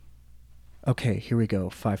Okay, here we go.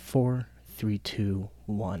 5, 4, 3, 2,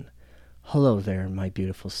 1. Hello there, my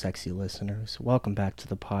beautiful, sexy listeners. Welcome back to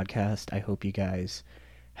the podcast. I hope you guys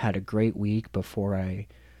had a great week. Before I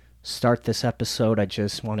start this episode, I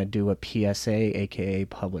just want to do a PSA, aka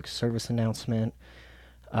public service announcement.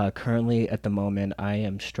 Currently, at the moment, I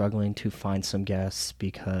am struggling to find some guests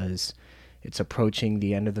because it's approaching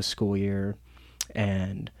the end of the school year,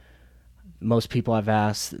 and most people I've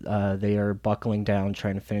asked, they are buckling down,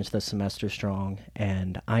 trying to finish the semester strong,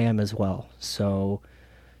 and I am as well. So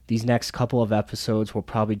these next couple of episodes will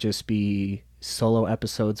probably just be solo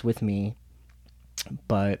episodes with me,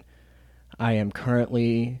 but I am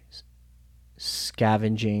currently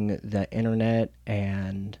scavenging the internet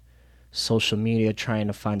and social media trying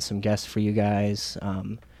to find some guests for you guys.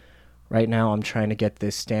 Right now I'm trying to get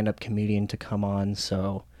this stand-up comedian to come on,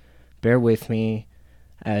 so bear with me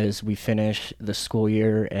as we finish the school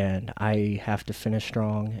year and I have to finish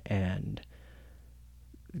strong, and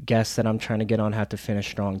guests that I'm trying to get on have to finish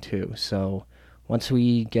strong too. So once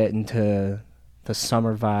we get into the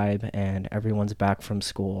summer vibe and everyone's back from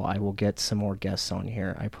school, I will get some more guests on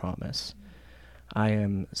here, I promise. I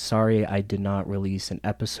am sorry I did not release an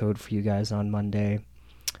episode for you guys on Monday.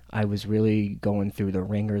 I was really going through the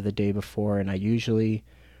ringer the day before, and I usually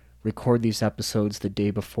record these episodes the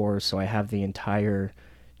day before, so I have the entire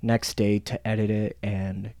next day to edit it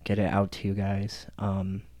and get it out to you guys.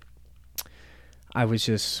 I was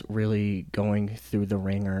just really going through the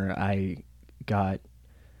ringer. I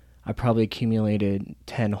probably accumulated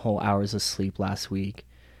 10 whole hours of sleep last week,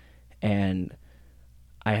 and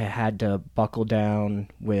I had to buckle down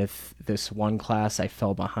with this one class I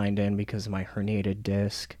fell behind in because of my herniated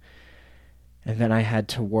disc. And then I had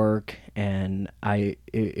to work, and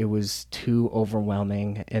it was too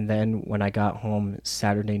overwhelming. And then when I got home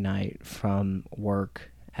Saturday night from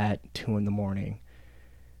work at 2 in the morning,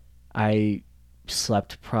 I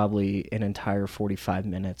slept probably an entire 45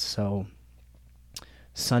 minutes. So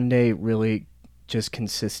Sunday really just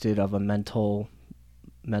consisted of a mental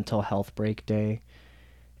health break day,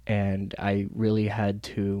 and I really had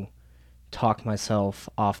to talk myself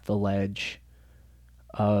off the ledge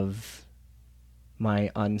of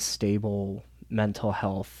my unstable mental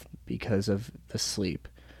health because of the sleep.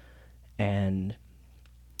 And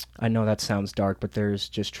I know that sounds dark, but there's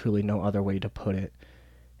just truly no other way to put it.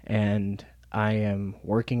 And I am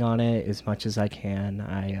working on it as much as I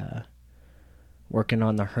can. Working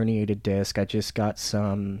on the herniated disc. I just got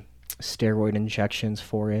some steroid injections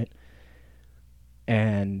for it,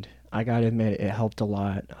 and I gotta admit it helped a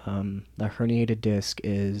lot. The herniated disc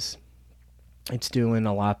it's doing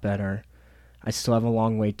a lot better. I still have a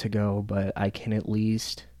long way to go, but I can at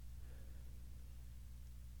least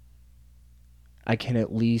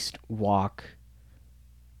walk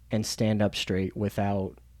and stand up straight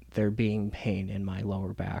without there being pain in my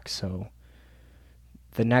lower back. So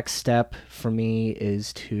the next step for me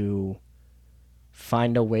is to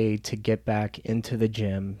find a way to get back into the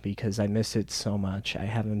gym because I miss it so much. I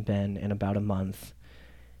haven't been in about a month,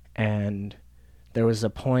 and there was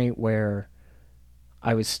a point where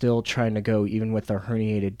I was still trying to go even with a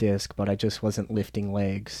herniated disc, but I just wasn't lifting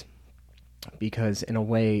legs because in a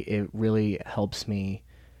way it really helps me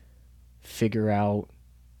figure out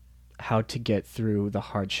how to get through the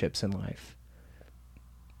hardships in life.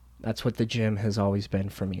 That's what the gym has always been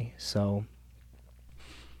for me. So,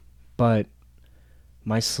 but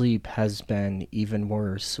my sleep has been even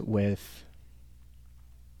worse with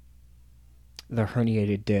the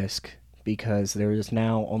herniated disc, because there is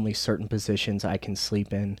now only certain positions I can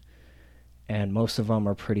sleep in, and most of them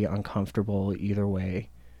are pretty uncomfortable either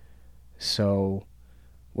way. So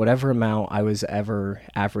whatever amount I was ever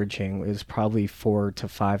averaging was probably 4 to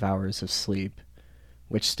 5 hours of sleep,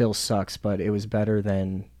 which still sucks, but it was better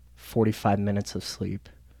than 45 minutes of sleep.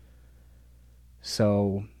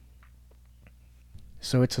 So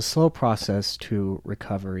it's a slow process to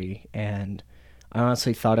recovery, and I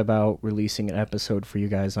honestly thought about releasing an episode for you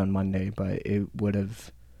guys on Monday, but it would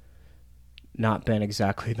have not been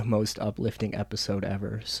exactly the most uplifting episode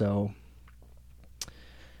ever. So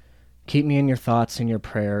keep me in your thoughts and your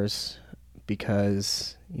prayers,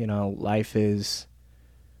 because, life is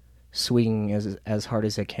swinging as hard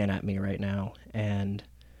as it can at me right now. And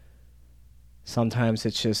sometimes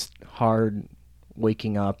it's just hard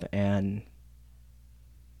waking up and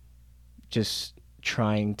just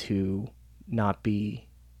trying to not be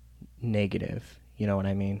negative, you know what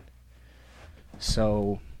I mean?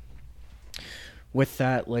 So with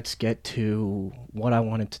that, let's get to what I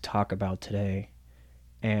wanted to talk about today.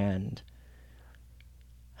 And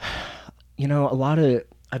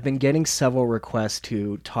I've been getting several requests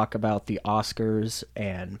to talk about the Oscars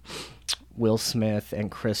and Will Smith and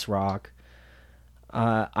Chris Rock.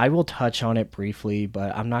 I will touch on it briefly,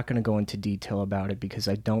 but I'm not going to go into detail about it because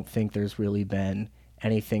I don't think there's really been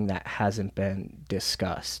anything that hasn't been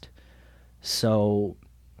discussed. So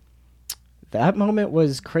that moment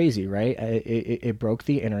was crazy, right? It broke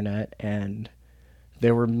the internet, and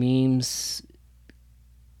there were memes.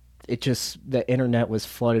 The internet was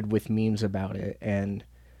flooded with memes about it, and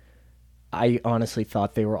I honestly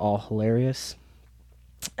thought they were all hilarious.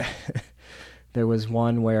 There was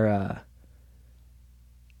one where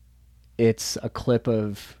it's a clip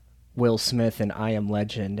of Will Smith in I Am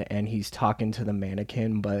Legend, and he's talking to the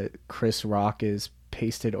mannequin, but Chris Rock is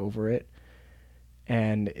pasted over it,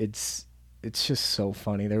 and it's just so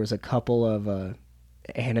funny. There was a couple of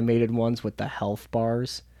animated ones with the health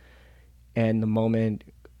bars, and the moment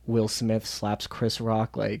Will Smith slaps Chris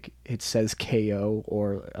Rock, like it says KO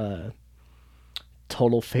or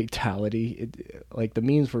total fatality. Like the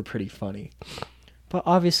memes were pretty funny, but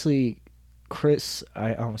obviously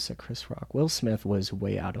I almost said Chris Rock. Will Smith was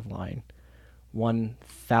way out of line,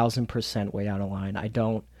 1,000% way out of line. I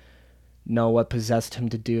don't know what possessed him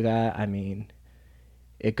to do that. I mean,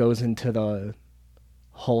 it goes into the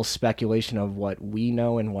whole speculation of what we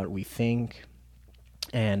know and what we think.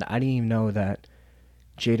 And I didn't even know that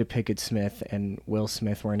Jada Pinkett Smith and Will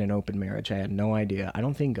Smith were in an open marriage. I had no idea. I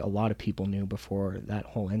don't think a lot of people knew before that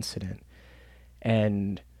whole incident.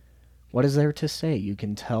 And what is there to say? You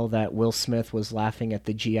can tell that Will Smith was laughing at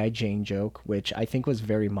the G.I. Jane joke, which I think was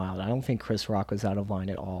very mild. I don't think Chris Rock was out of line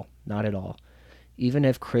at all. Not at all. Even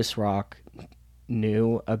if Chris Rock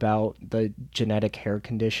knew about the genetic hair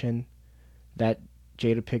condition that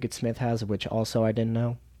Jada Pinkett Smith has, which also I didn't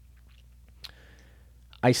know,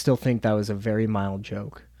 I still think that was a very mild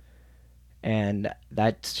joke. And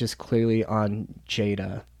that's just clearly on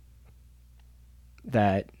Jada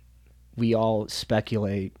that we all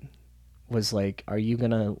speculate was like, are you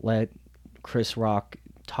going to let Chris Rock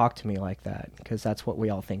talk to me like that? Because that's what we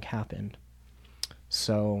all think happened.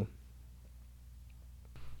 So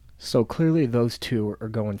clearly those two are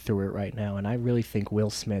going through it right now, and I really think Will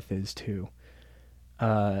Smith is too.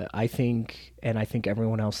 I think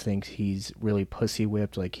everyone else thinks he's really pussy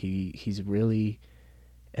whipped, like he's really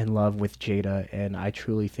in love with Jada, and I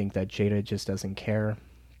truly think that Jada just doesn't care,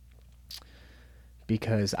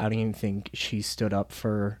 because I don't even think she stood up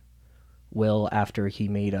for Will after he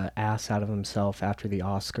made an ass out of himself after the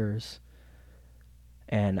Oscars.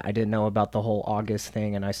 And I didn't know about the whole August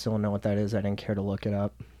thing, and I still don't know what that is. I didn't care to look it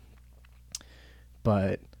up.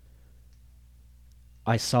 But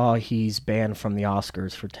I saw he's banned from the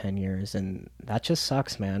Oscars for 10 years, and that just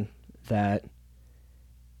sucks, man. That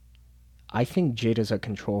I think Jada's a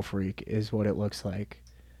control freak is what it looks like.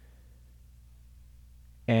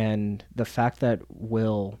 And the fact that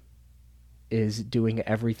Will is doing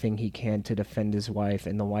everything he can to defend his wife,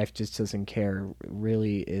 and the wife just doesn't care,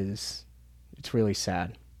 it's really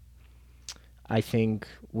sad. I think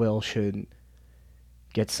Will should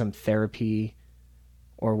get some therapy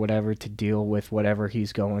or whatever to deal with whatever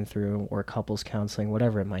he's going through, or couples counseling,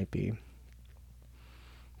 whatever it might be.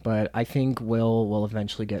 But I think Will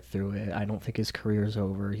eventually get through it. I don't think his career's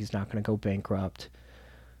over. He's not going to go bankrupt.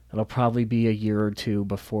 It'll probably be a year or two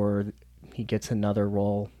before he gets another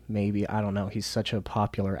role, maybe. I don't know. He's such a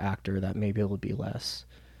popular actor that maybe it'll be less.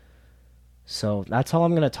 So that's all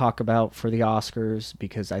I'm going to talk about for the Oscars,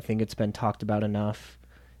 because I think it's been talked about enough,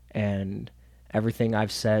 and everything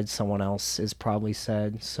I've said, someone else has probably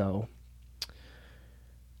said. So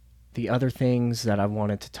the other things that I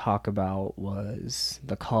wanted to talk about was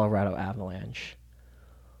the Colorado Avalanche.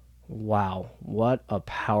 Wow, what a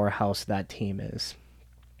powerhouse that team is.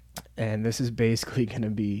 And this is basically going to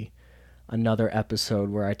be another episode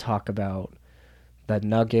where I talk about the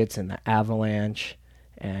Nuggets and the Avalanche,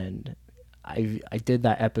 and I did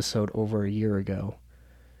that episode over a year ago,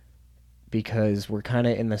 because we're kind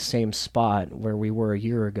of in the same spot where we were a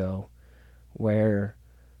year ago, where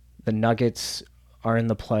the Nuggets are in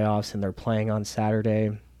the playoffs and they're playing on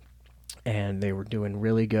Saturday, and they were doing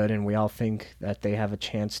really good, and we all think that they have a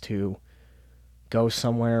chance to go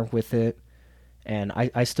somewhere with it. And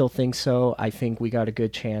I still think so. I think we got a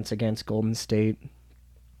good chance against Golden State.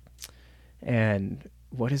 And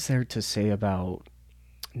what is there to say about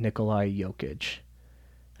Nikolai Jokic?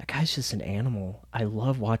 That guy's just an animal. I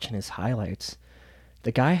love watching his highlights.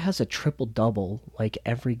 The guy has a triple-double like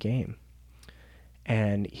every game.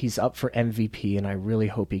 And he's up for MVP, and I really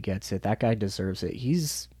hope he gets it. That guy deserves it.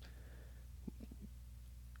 He's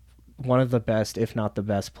one of the best, if not the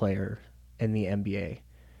best player in the NBA.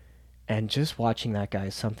 And just watching that guy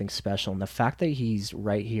is something special. And the fact that he's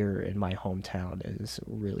right here in my hometown is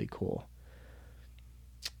really cool.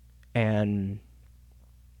 And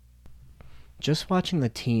just watching the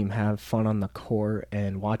team have fun on the court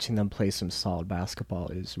and watching them play some solid basketball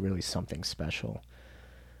is really something special.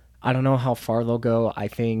 I don't know how far they'll go. I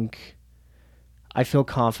feel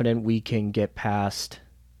confident we can get past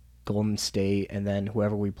Golden State, and then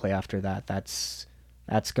whoever we play after that, that's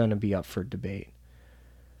going to be up for debate.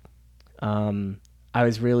 I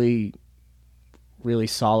was really, really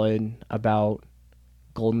solid about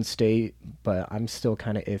Golden State, but I'm still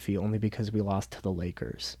kind of iffy only because we lost to the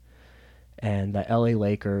Lakers. And the LA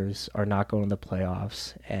Lakers are not going to the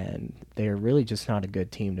playoffs, and they're really just not a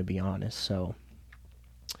good team, to be honest. So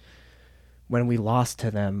when we lost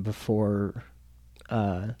to them before,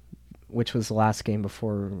 which was the last game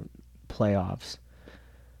before playoffs,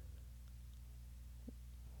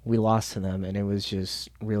 we lost to them, and it was just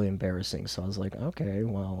really embarrassing. So I was like, okay,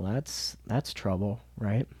 well, that's trouble,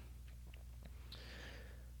 right?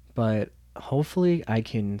 But hopefully I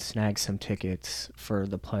can snag some tickets for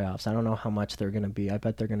the playoffs. I don't know how much they're going to be. I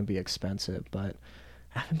bet they're going to be expensive, but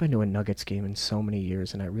I haven't been to a Nuggets game in so many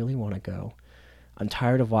years, and I really want to go. I'm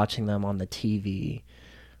tired of watching them on the TV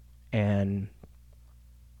and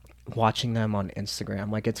watching them on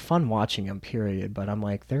Instagram. Like, it's fun watching them, period, but I'm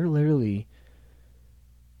like, they're literally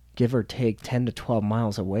give or take 10 to 12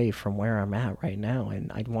 miles away from where I'm at right now,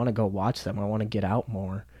 and I want to go watch them. I want to get out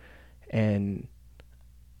more, and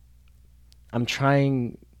I'm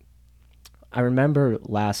trying. I remember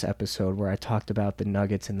last episode where I talked about the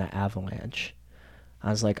Nuggets and the Avalanche. I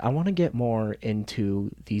was like, I want to get more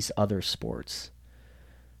into these other sports.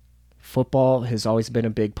 Football has always been a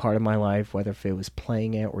big part of my life, whether if it was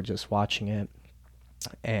playing it or just watching it.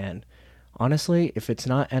 And honestly, if it's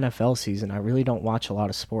not NFL season, I really don't watch a lot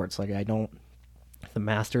of sports. Like, the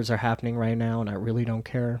Masters are happening right now, and I really don't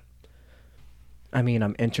care. I mean,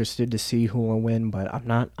 I'm interested to see who will win, but I'm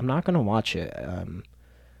not going to watch it.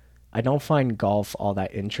 I don't find golf all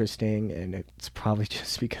that interesting, and it's probably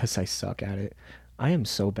just because I suck at it. I am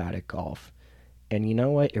so bad at golf. And you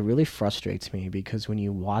know what? It really frustrates me because when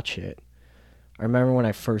you watch it, I remember when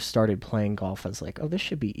I first started playing golf, I was like, oh, this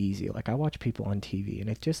should be easy. Like, I watch people on TV, and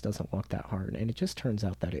it just doesn't look that hard. And it just turns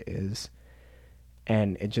out that it is.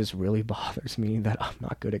 And it just really bothers me that I'm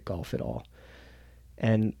not good at golf at all.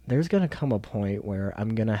 And there's going to come a point where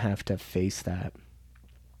I'm going to have to face that,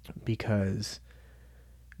 because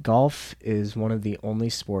golf is one of the only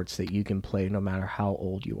sports that you can play no matter how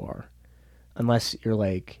old you are. Unless you're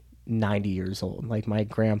like 90 years old. Like my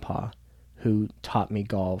grandpa, who taught me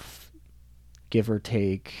golf, give or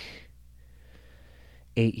take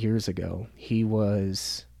 8 years ago, he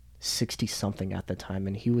was 60 something at the time,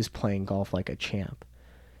 and he was playing golf like a champ.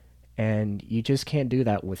 And you just can't do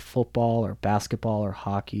that with football or basketball or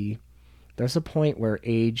hockey. There's a point where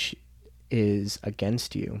age is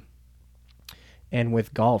against you. And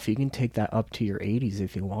with golf, you can take that up to your 80s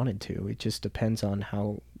if you wanted to. It just depends on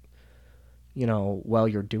how, well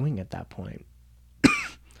you're doing at that point.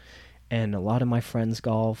 And a lot of my friends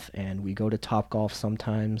golf, and we go to Top Golf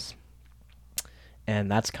sometimes.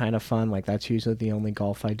 And that's kind of fun. Like, that's usually the only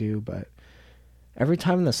golf I do, but every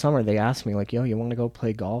time in the summer, they ask me, like, yo, you want to go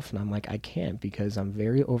play golf? And I'm like, I can't, because I'm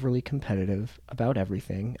very overly competitive about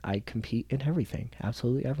everything. I compete in everything,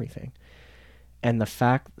 absolutely everything. And the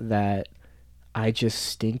fact that I just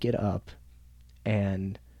stink it up,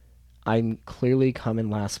 and I'm clearly come in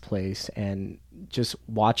last place, and just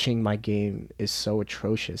watching my game is so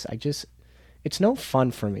atrocious. It's no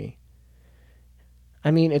fun for me. I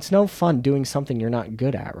mean, it's no fun doing something you're not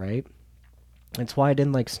good at, right? That's why I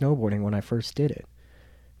didn't like snowboarding when I first did it,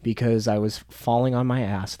 because I was falling on my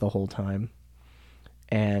ass the whole time,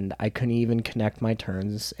 and I couldn't even connect my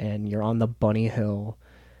turns, and you're on the bunny hill,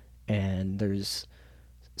 and there's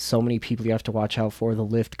so many people you have to watch out for. The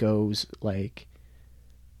lift goes like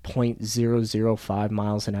 0.005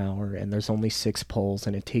 miles an hour, and there's only 6 poles,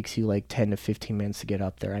 and it takes you like 10 to 15 minutes to get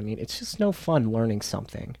up there. I mean, it's just no fun learning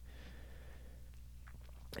something.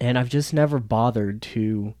 And I've just never bothered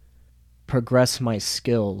to progress my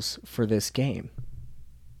skills for this game.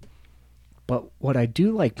 But what I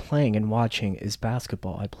do like playing and watching is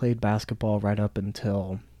basketball. I played basketball right up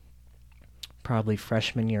until probably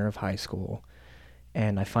freshman year of high school.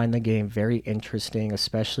 And I find the game very interesting,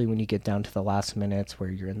 especially when you get down to the last minutes where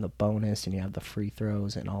you're in the bonus and you have the free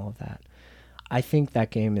throws and all of that. I think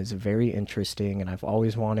that game is very interesting, and I've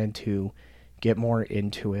always wanted to get more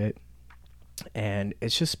into it. And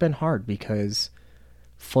it's just been hard because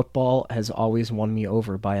football has always won me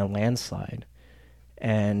over by a landslide.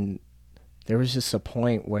 And there was just a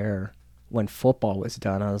point where when football was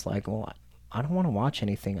done, I was like, well, I don't want to watch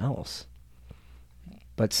anything else.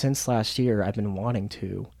 But since last year, I've been wanting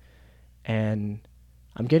to. And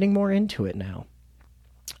I'm getting more into it now.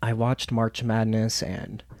 I watched March Madness,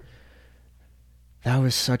 and that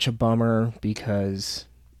was such a bummer because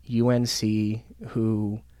UNC,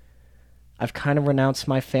 who I've kind of renounced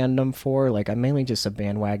my fandom for, like, I'm mainly just a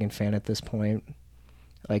bandwagon fan at this point.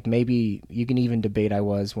 Like, maybe you can even debate I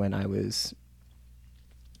was when I was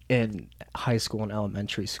in high school and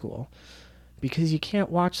elementary school, because you can't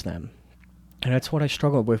watch them. And that's what I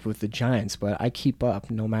struggle with the Giants, but I keep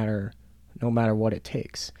up no matter what it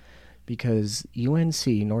takes. Because UNC,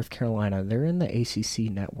 North Carolina, they're in the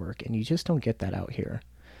ACC network, and you just don't get that out here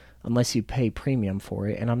unless you pay premium for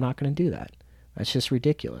it, and I'm not going to do that. That's just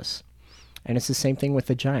ridiculous. And it's the same thing with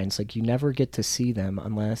the Giants. Like, you never get to see them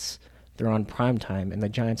unless they're on primetime, and the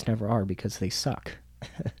Giants never are because they suck.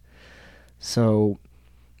 So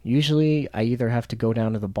usually I either have to go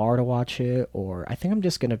down to the bar to watch it, or I think I'm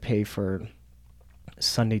just going to pay for a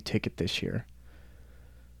Sunday ticket this year.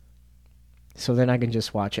 So then I can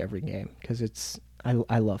just watch every game because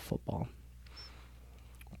I love football.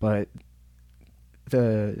 But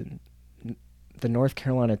the North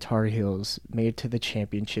Carolina Tar Heels made it to the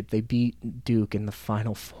championship. They beat Duke in the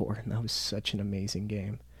Final Four, and that was such an amazing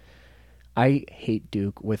game. I hate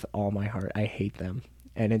Duke with all my heart. I hate them.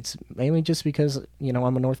 And it's mainly just because,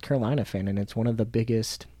 I'm a North Carolina fan, and it's one of the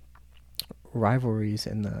biggest rivalries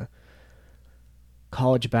in the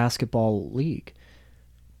college basketball league.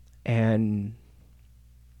 And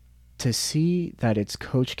to see that it's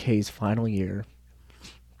Coach K's final year,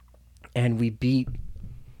 and we beat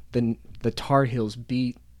the Tar Heels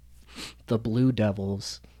beat the Blue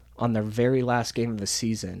Devils on their very last game of the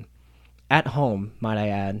season, at home, might I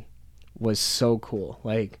add, was so cool.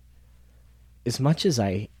 Like, as much as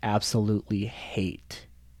I absolutely hate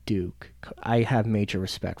Duke, I have major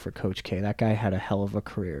respect for Coach K. That guy had a hell of a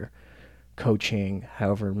career coaching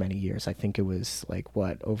however many years. I think it was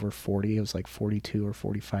over 40. It was like 42 or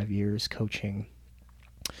 45 years coaching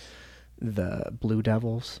the Blue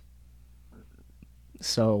Devils.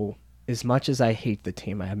 So as much as I hate the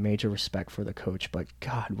team, I have major respect for the coach, but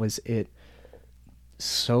God, was it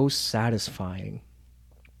so satisfying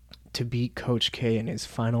to beat Coach K in his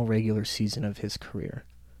final regular season of his career.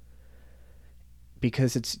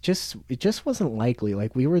 Because it just wasn't likely.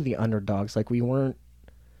 Like, we were the underdogs. Like, we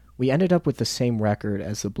ended up with the same record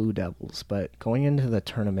as the Blue Devils, but going into the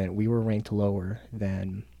tournament, we were ranked lower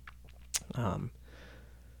than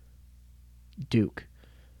Duke.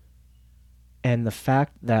 And the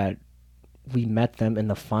fact that we met them in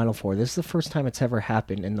the Final Four, this is the first time it's ever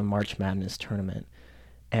happened in the March Madness tournament.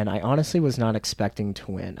 And I honestly was not expecting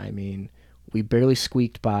to win. I mean, we barely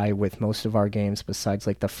squeaked by with most of our games besides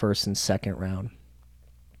the first and second round.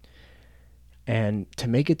 And to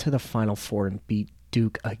make it to the Final Four and beat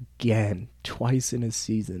Duke again, twice in a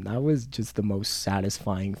season, that was just the most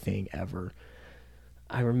satisfying thing ever.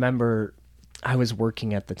 I remember I was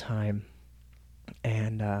working at the time,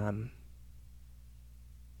 and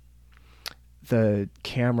the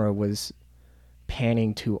camera was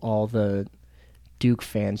panning to all the Duke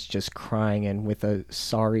fans just crying and with a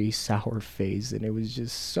sorry, sour face, and it was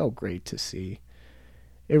just so great to see.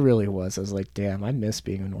 It really was. I was like, damn, I miss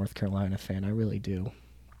being a North Carolina fan. I really do.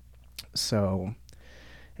 So,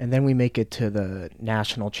 and then we make it to the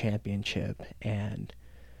national championship, and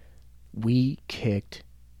we kicked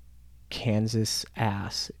Kansas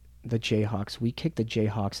ass, the Jayhawks. We kicked the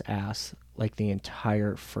Jayhawks ass the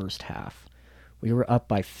entire first half. We were up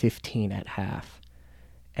by 15 at half,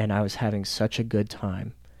 and I was having such a good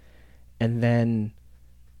time. And then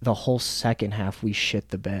the whole second half, we shit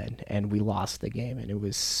the bed, and we lost the game. And it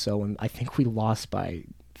was I think we lost by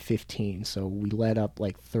 15, so we let up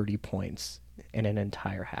 30 points in an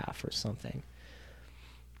entire half or something.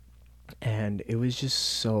 And it was just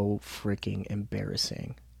so freaking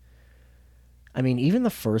embarrassing. I mean, even the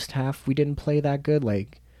first half, we didn't play that good.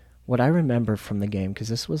 What I remember from the game, because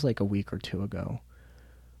this was a week or two ago,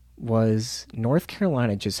 was North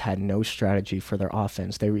Carolina just had no strategy for their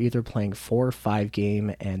offense. They were either playing 4 or 5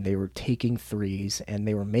 game, and they were taking threes, and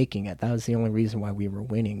they were making it. That was the only reason why we were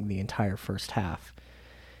winning the entire first half.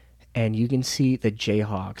 And you can see the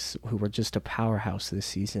Jayhawks, who were just a powerhouse this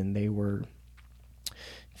season, they were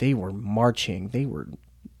marching. They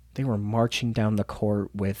were marching down the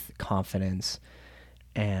court with confidence,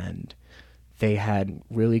 and they had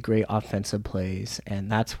really great offensive plays,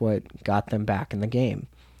 and that's what got them back in the game.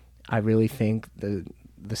 I really think the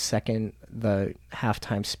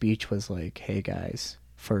halftime speech was hey guys,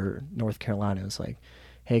 for North Carolina, it was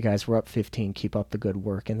hey guys, we're up 15, keep up the good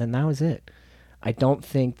work, and then that was it. I don't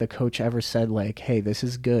think the coach ever said hey, this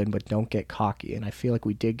is good, but don't get cocky, and I feel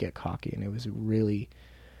we did get cocky, and it was really,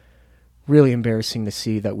 really embarrassing to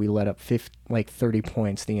see that we let up 30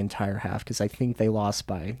 points the entire half, because I think they lost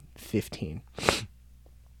by 15.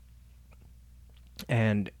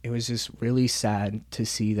 And it was just really sad to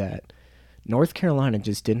see that North Carolina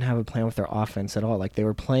just didn't have a plan with their offense at all. Like, they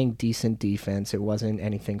were playing decent defense. It wasn't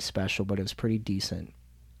anything special, but it was pretty decent,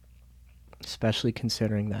 especially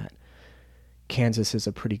considering that Kansas is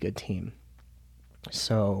a pretty good team.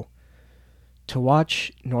 So to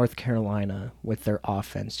watch North Carolina with their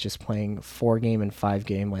offense just playing 4-game and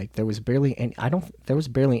 5-game, like, there was barely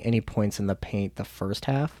any points in the paint the first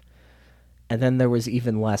half, and then there was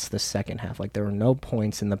even less the second half. Like, there were no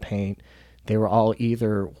points in the paint. They were all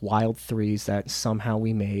either wild threes that somehow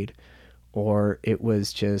we made, or it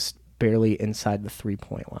was just barely inside the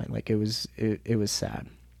 3-point line. Like, it was sad.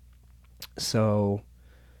 So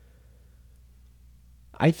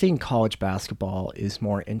I think college basketball is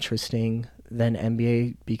more interesting than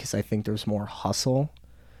NBA because I think there's more hustle.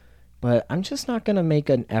 But I'm just not going to make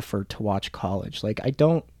an effort to watch college. Like, I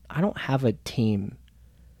don't have a team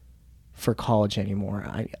for college anymore.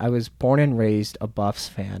 I was born and raised a Buffs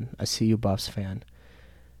fan, a CU Buffs fan.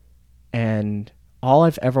 And all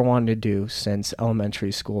I've ever wanted to do since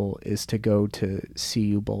elementary school is to go to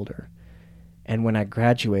CU Boulder. And when I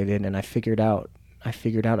graduated and I figured out I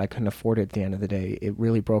couldn't afford it at the end of the day, it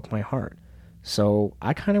really broke my heart. So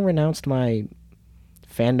I kind of renounced my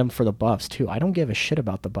fandom for the Buffs too. I don't give a shit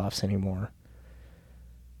about the Buffs anymore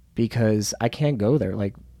because I can't go there.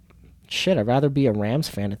 Like, shit, I'd rather be a Rams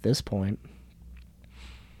fan at this point.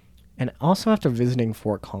 And also after visiting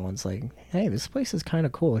Fort Collins, like, hey, this place is kind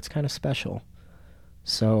of cool. It's kind of special.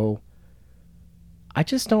 So I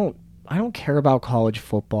don't care about college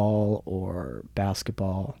football or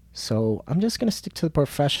basketball. So I'm just going to stick to the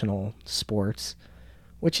professional sports,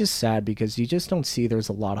 which is sad because you just don't see there's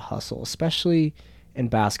a lot of hustle, especially in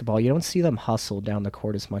basketball. You don't see them hustle down the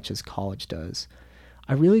court as much as college does.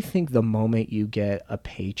 I really think the moment you get a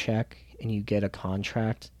paycheck and you get a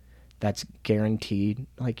contract that's guaranteed,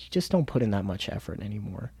 like, you just don't put in that much effort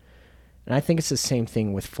anymore. And I think it's the same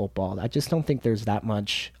thing with football. I just don't think there's that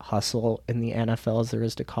much hustle in the NFL as there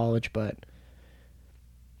is to college, but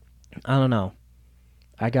I don't know.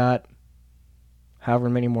 I got however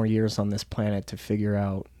many more years on this planet to figure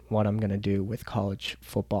out what I'm going to do with college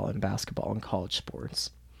football and basketball and college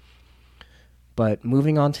sports. But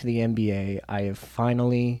moving on to the NBA, I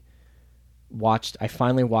finally watched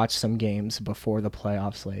some games before the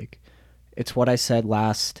playoffs. Like, it's what I said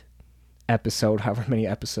last episode, however many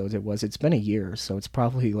episodes it was. It's been a year, so it's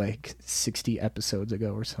probably like 60 episodes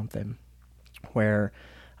ago or something, where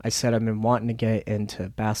I said I've been wanting to get into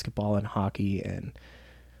basketball and hockey, and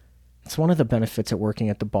it's one of the benefits of working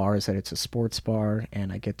at the bar is that it's a sports bar,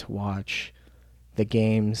 and I get to watch the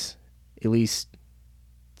games, at least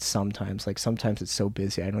sometimes. Like, sometimes it's so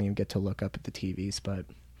busy I don't even get to look up at the TVs, but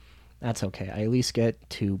that's okay. I at least get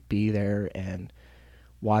to be there and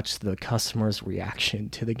watch the customers' reaction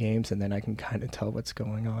to the games, and then I can kind of tell what's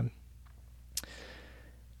going on.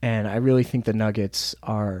 And I really think the Nuggets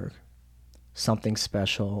are something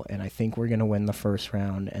special, and I think we're going to win the first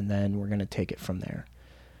round, and then we're going to take it from there.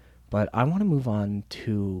 But I want to move on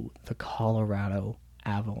to the Colorado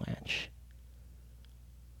Avalanche.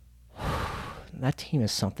 That team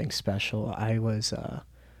is something special. I was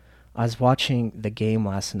watching the game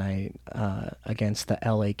last night against the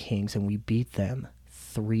LA Kings, and we beat them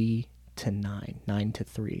 3-9,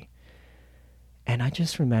 9-3. And I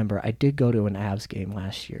just remember I did go to an Avs game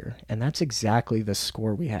last year, and that's exactly the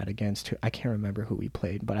score we had against. I can't remember who we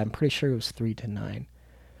played, but I'm pretty sure it was 3-9.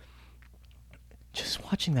 Just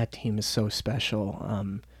watching that team is so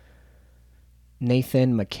special.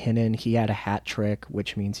 Nathan McKinnon, he had a hat trick,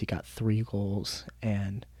 which means he got 3 goals,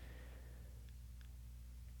 and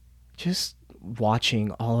just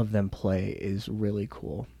watching all of them play is really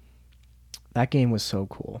cool. That game was so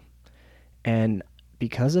cool. And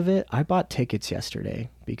because of it, I bought tickets yesterday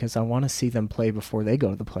because I want to see them play before they go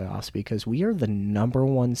to the playoffs, because we are the number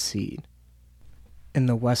 1 seed in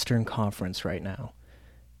the Western Conference right now.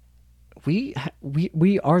 We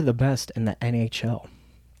are the best in the NHL.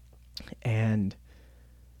 And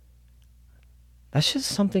that's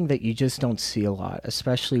just something that you just don't see a lot,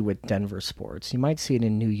 especially with Denver sports. You might see it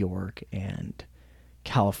in New York and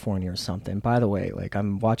California or something. By the way, like,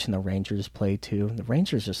 I'm watching the Rangers play too. The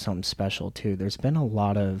Rangers are something special too. There's been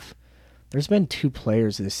 2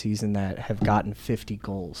 players this season that have gotten 50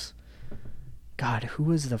 goals. God, who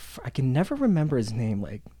was I can never remember his name.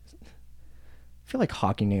 Like, I feel like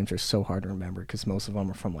hockey names are so hard to remember because most of them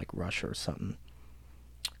are from like Russia or something.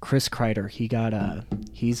 Chris Kreider,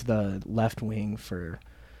 he's the left wing for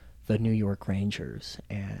the New York Rangers,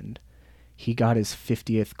 and he got his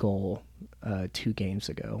 50th goal 2 games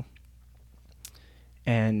ago.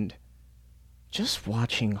 And just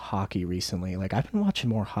watching hockey recently, like I've been watching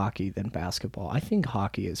more hockey than basketball. I think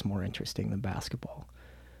hockey is more interesting than basketball.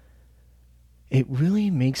 It really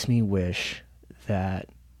makes me wish that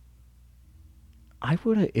I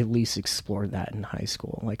would have at least explored that in high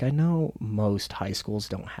school. Like I know most high schools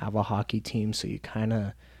don't have a hockey team, so you kind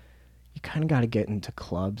of got to get into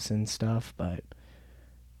clubs and stuff, but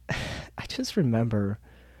I just remember,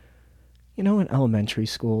 in elementary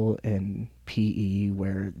school and PE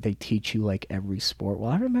where they teach you like every sport.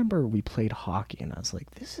 Well, I remember we played hockey and I was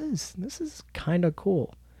like, this is kind of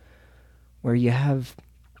cool. Where you have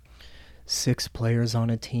 6 players on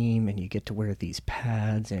a team and you get to wear these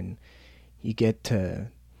pads and you get to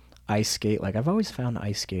ice skate. Like I've always found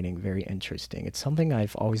ice skating very interesting. It's something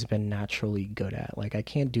I've always been naturally good at. Like I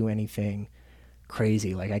can't do anything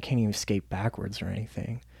crazy. Like I can't even skate backwards or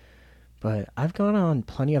anything. But I've gone on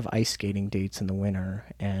plenty of ice skating dates in the winter,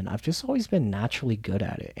 and I've just always been naturally good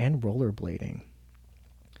at it, and rollerblading.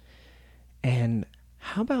 And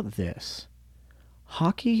how about this?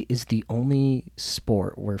 Hockey is the only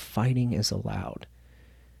sport where fighting is allowed.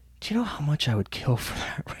 Do you know how much I would kill for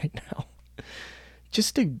that right now?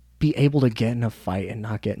 Just to be able to get in a fight and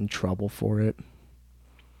not get in trouble for it.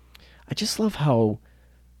 I just love how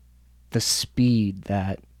the speed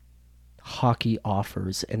that hockey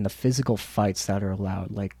offers and the physical fights that are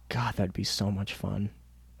allowed. Like, God, that'd be so much fun.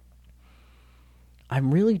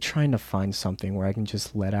 I'm really trying to find something where I can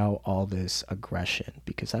just let out all this aggression,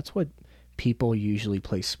 because that's what people usually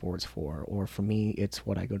play sports for, or for me, it's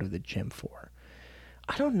what I go to the gym for.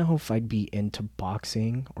 I don't know if I'd be into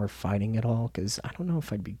boxing or fighting at all, because I don't know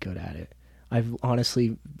if I'd be good at it. I've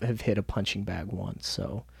honestly have hit a punching bag once,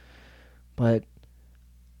 so. But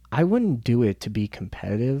I wouldn't do it to be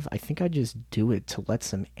competitive. I think I'd just do it to let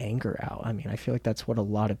some anger out. I mean, I feel like that's what a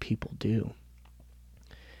lot of people do.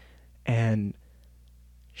 And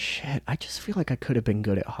shit, I just feel like I could have been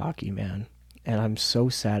good at hockey, man. And I'm so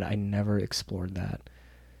sad I never explored that.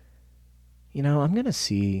 I'm going to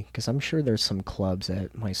see, because I'm sure there's some clubs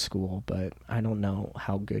at my school, but I don't know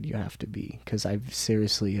how good you have to be, because I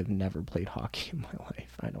seriously have never played hockey in my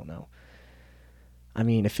life. I don't know. I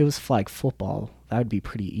mean, if it was flag football, that would be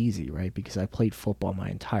pretty easy, right? Because I played football my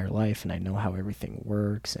entire life, and I know how everything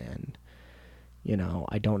works, and,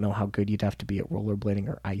 I don't know how good you'd have to be at rollerblading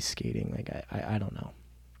or ice skating. Like, I don't know.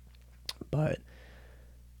 But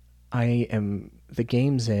the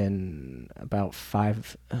game's in about I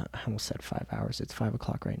almost said 5 hours. It's 5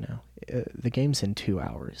 o'clock right now. The game's in 2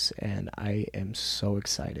 hours, and I am so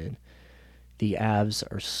excited. The Avs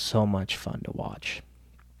are so much fun to watch.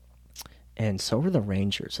 And so are the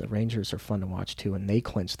Rangers. The Rangers are fun to watch too, and they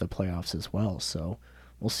clinched the playoffs as well. So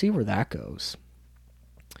we'll see where that goes.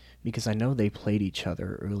 Because I know they played each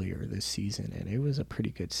other earlier this season, and it was a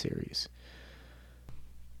pretty good series.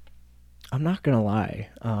 I'm not going to lie.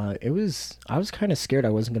 I was kind of scared I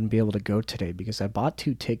wasn't going to be able to go today, because I bought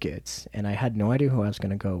 2 tickets, and I had no idea who I was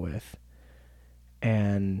going to go with.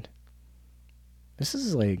 And this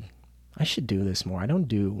is like, I should do this more. I don't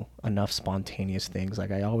do enough spontaneous things.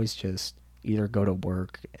 Like, I always just either go to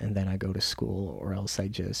work and then I go to school, or else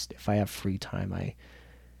if I have free time, I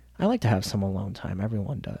like to have some alone time.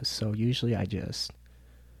 Everyone does. So usually I just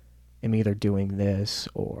am either doing this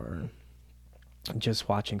or just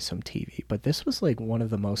watching some TV. But this was like one of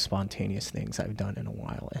the most spontaneous things I've done in a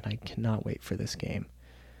while, and I cannot wait for this game.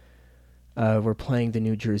 We're playing the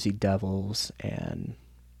New Jersey Devils, and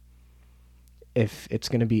if it's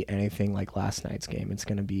going to be anything like last night's game, it's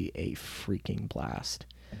going to be a freaking blast.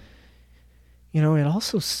 It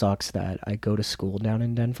also sucks that I go to school down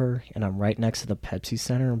in Denver, and I'm right next to the Pepsi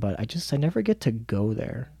Center, but I never get to go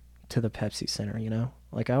there to the Pepsi Center,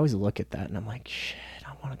 Like, I always look at that, and I'm like, shit,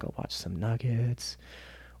 I want to go watch some Nuggets,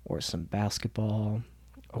 or some basketball,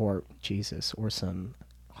 or some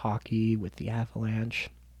hockey with the Avalanche.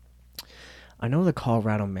 I know the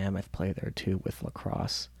Colorado Mammoth play there, too, with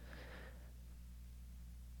lacrosse.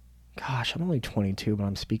 Gosh, I'm only 22, but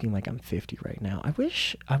I'm speaking like I'm 50 right now. I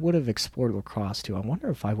wish I would have explored lacrosse, too. I wonder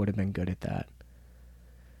if I would have been good at that.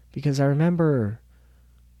 Because I remember,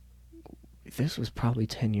 this was probably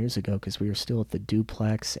 10 years ago, because we were still at the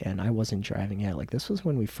duplex, and I wasn't driving yet. Like, this was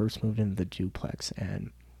when we first moved into the duplex,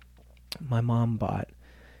 and my mom bought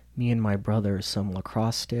me and my brother some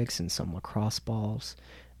lacrosse sticks and some lacrosse balls.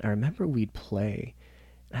 And I remember we'd play,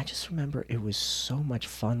 and I just remember it was so much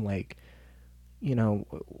fun, like,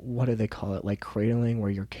 what do they call it? Like cradling, where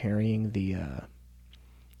you're carrying the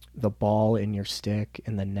ball in your stick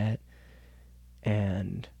in the net.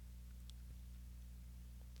 And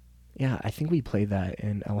yeah, I think we played that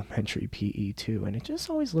in elementary PE too, and it just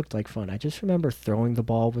always looked like fun. I just remember throwing the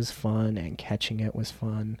ball was fun and catching it was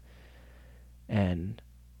fun. And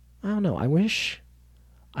I don't know, I wish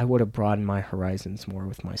I would have broadened my horizons more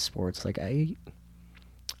with my sports. Like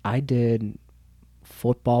I did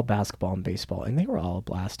football, basketball, and baseball, and they were all a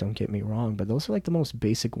blast, don't get me wrong, but those are like the most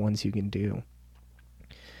basic ones you can do.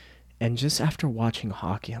 And just after watching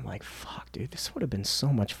hockey, I'm like, fuck, dude, this would have been so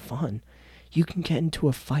much fun. You can get into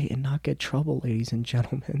a fight and not get trouble, ladies and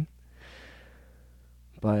gentlemen.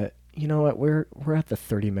 But you know what? We're at the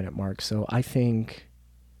 30-minute mark, so I think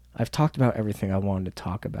I've talked about everything I wanted to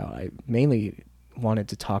talk about. I mainly wanted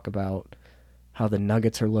to talk about how the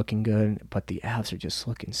Nuggets are looking good, but the Avs are just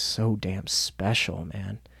looking so damn special,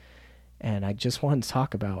 man. And I just wanted to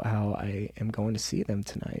talk about how I am going to see them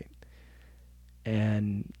tonight.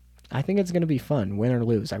 And I think it's going to be fun, win or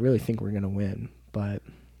lose. I really think we're going to win. But,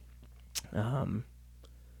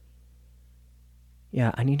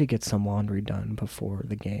 yeah, I need to get some laundry done before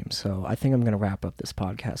the game. So I think I'm going to wrap up this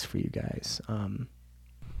podcast for you guys.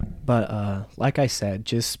 But like I said,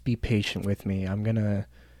 just be patient with me. I'm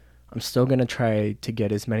still going to try to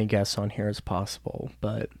get as many guests on here as possible.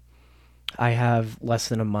 But I have less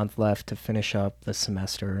than a month left to finish up the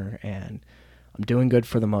semester, and I'm doing good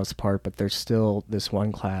for the most part, but there's still this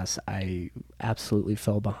one class I absolutely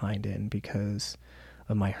fell behind in because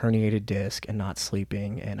of my herniated disc and not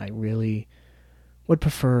sleeping, and I really would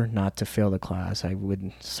prefer not to fail the class. I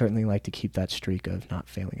would certainly like to keep that streak of not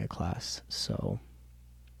failing a class. So,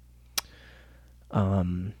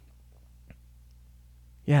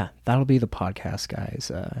 yeah, that'll be the podcast, guys.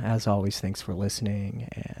 As always, thanks for listening,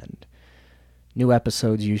 and new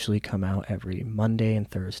episodes usually come out every Monday and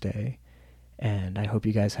Thursday. And I hope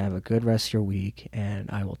you guys have a good rest of your week, and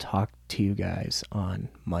I will talk to you guys on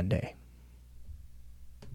Monday.